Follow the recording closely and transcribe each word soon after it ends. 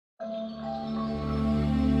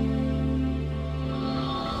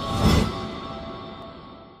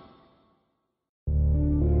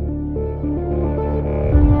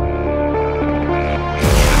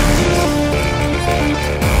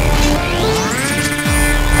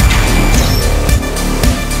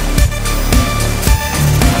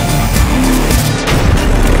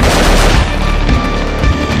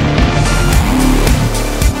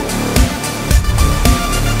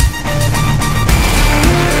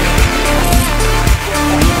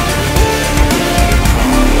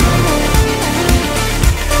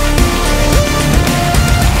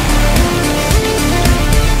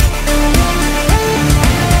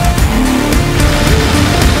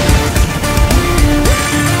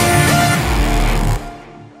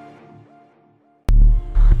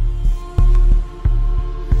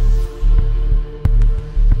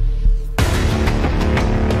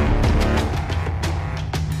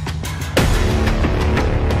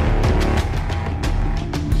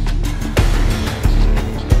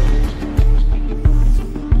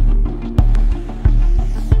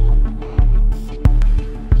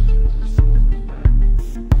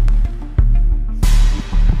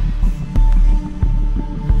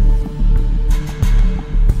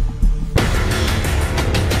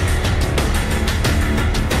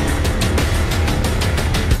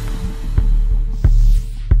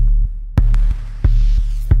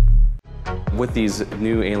With these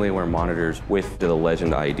new Alienware monitors with the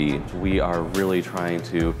Legend ID, we are really trying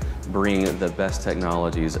to bring the best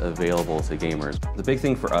technologies available to gamers. The big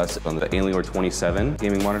thing for us on the Alienware 27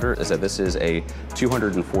 gaming monitor is that this is a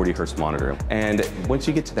 240 Hz monitor. And once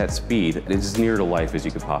you get to that speed, it is as near to life as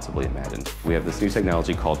you could possibly imagine. We have this new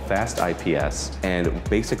technology called Fast IPS, and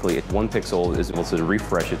basically one pixel is able to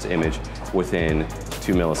refresh its image within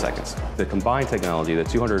 2 milliseconds. The combined technology, the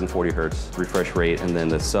 240 Hz refresh rate and then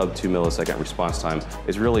the sub 2 millisecond response time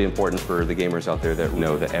is really important for the gamers out there that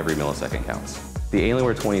know that every millisecond counts. The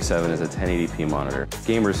Alienware 27 is a 1080p monitor.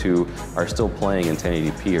 Gamers who are still playing in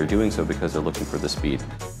 1080p are doing so because they're looking for the speed.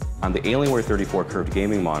 On the Alienware 34 curved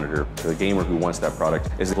gaming monitor, the gamer who wants that product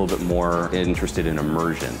is a little bit more interested in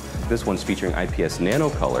immersion. This one's featuring IPS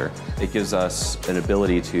nano color. It gives us an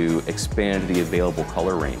ability to expand the available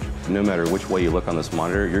color range. No matter which way you look on this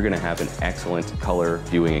monitor, you're going to have an excellent color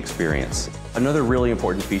viewing experience. Another really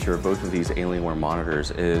important feature of both of these Alienware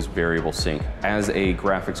monitors is variable sync. As a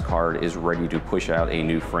graphics card is ready to push out a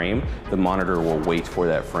new frame, the monitor will wait for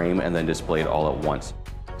that frame and then display it all at once.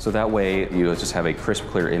 So that way you just have a crisp,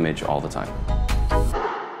 clear image all the time.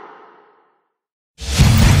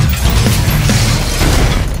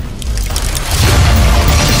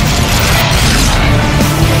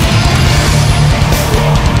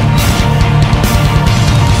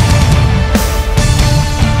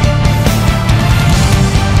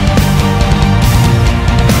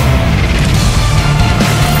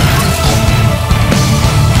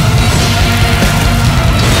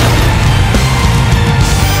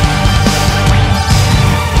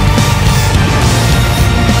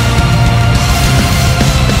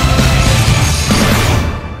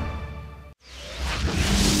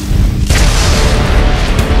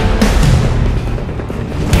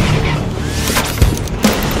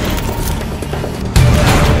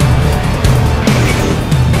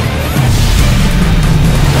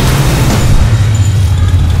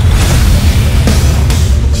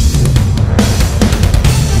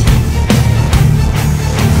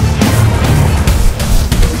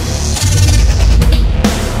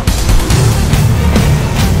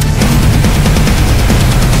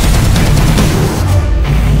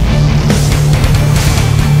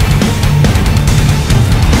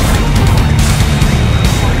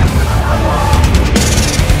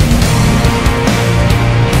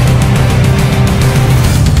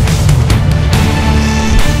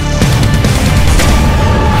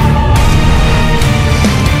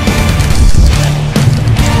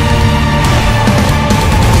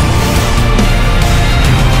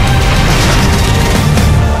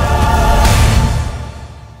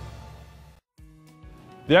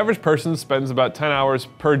 The average person spends about 10 hours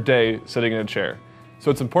per day sitting in a chair, so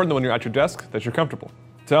it's important that when you're at your desk that you're comfortable.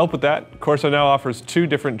 To help with that, Corsair now offers two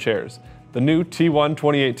different chairs, the new T1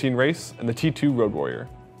 2018 Race and the T2 Road Warrior.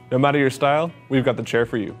 No matter your style, we've got the chair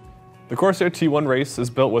for you. The Corsair T1 Race is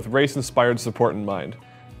built with race-inspired support in mind,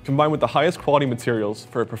 combined with the highest quality materials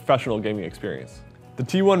for a professional gaming experience. The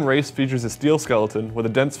T1 Race features a steel skeleton with a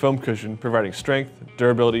dense foam cushion providing strength,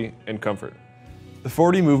 durability, and comfort. The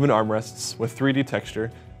 4D movement armrests with 3D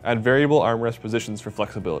texture add variable armrest positions for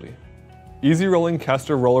flexibility. Easy rolling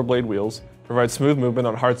Caster rollerblade wheels provide smooth movement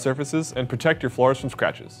on hard surfaces and protect your floors from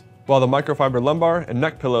scratches, while the microfiber lumbar and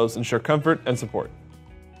neck pillows ensure comfort and support.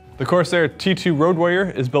 The Corsair T2 Road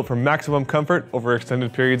Warrior is built for maximum comfort over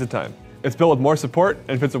extended periods of time. It's built with more support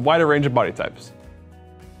and fits a wider range of body types.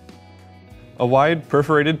 A wide,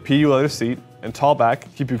 perforated PU leather seat and tall back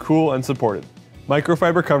keep you cool and supported.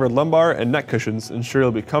 Microfiber covered lumbar and neck cushions ensure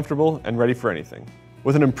you'll be comfortable and ready for anything.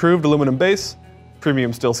 With an improved aluminum base,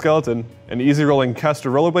 premium steel skeleton, and easy rolling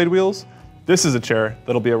caster rollerblade wheels, this is a chair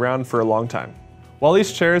that'll be around for a long time. While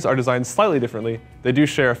these chairs are designed slightly differently, they do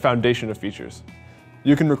share a foundation of features.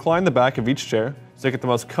 You can recline the back of each chair to get the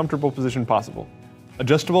most comfortable position possible.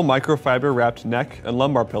 Adjustable microfiber wrapped neck and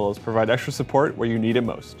lumbar pillows provide extra support where you need it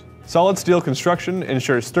most. Solid steel construction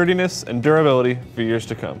ensures sturdiness and durability for years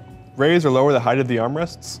to come. Raise or lower the height of the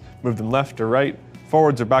armrests, move them left or right,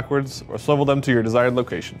 forwards or backwards, or swivel them to your desired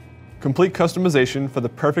location. Complete customization for the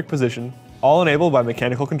perfect position, all enabled by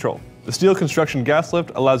mechanical control. The steel construction gas lift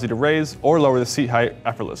allows you to raise or lower the seat height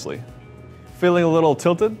effortlessly. Feeling a little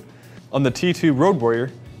tilted? On the T2 Road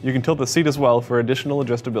Warrior, you can tilt the seat as well for additional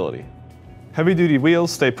adjustability. Heavy-duty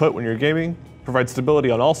wheels stay put when you're gaming, provide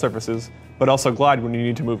stability on all surfaces, but also glide when you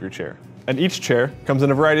need to move your chair. And each chair comes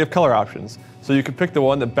in a variety of color options, so you can pick the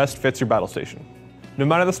one that best fits your battle station. No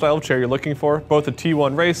matter the style of chair you're looking for, both the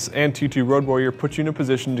T1 Race and T2 Road Warrior put you in a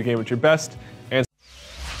position to game at your best and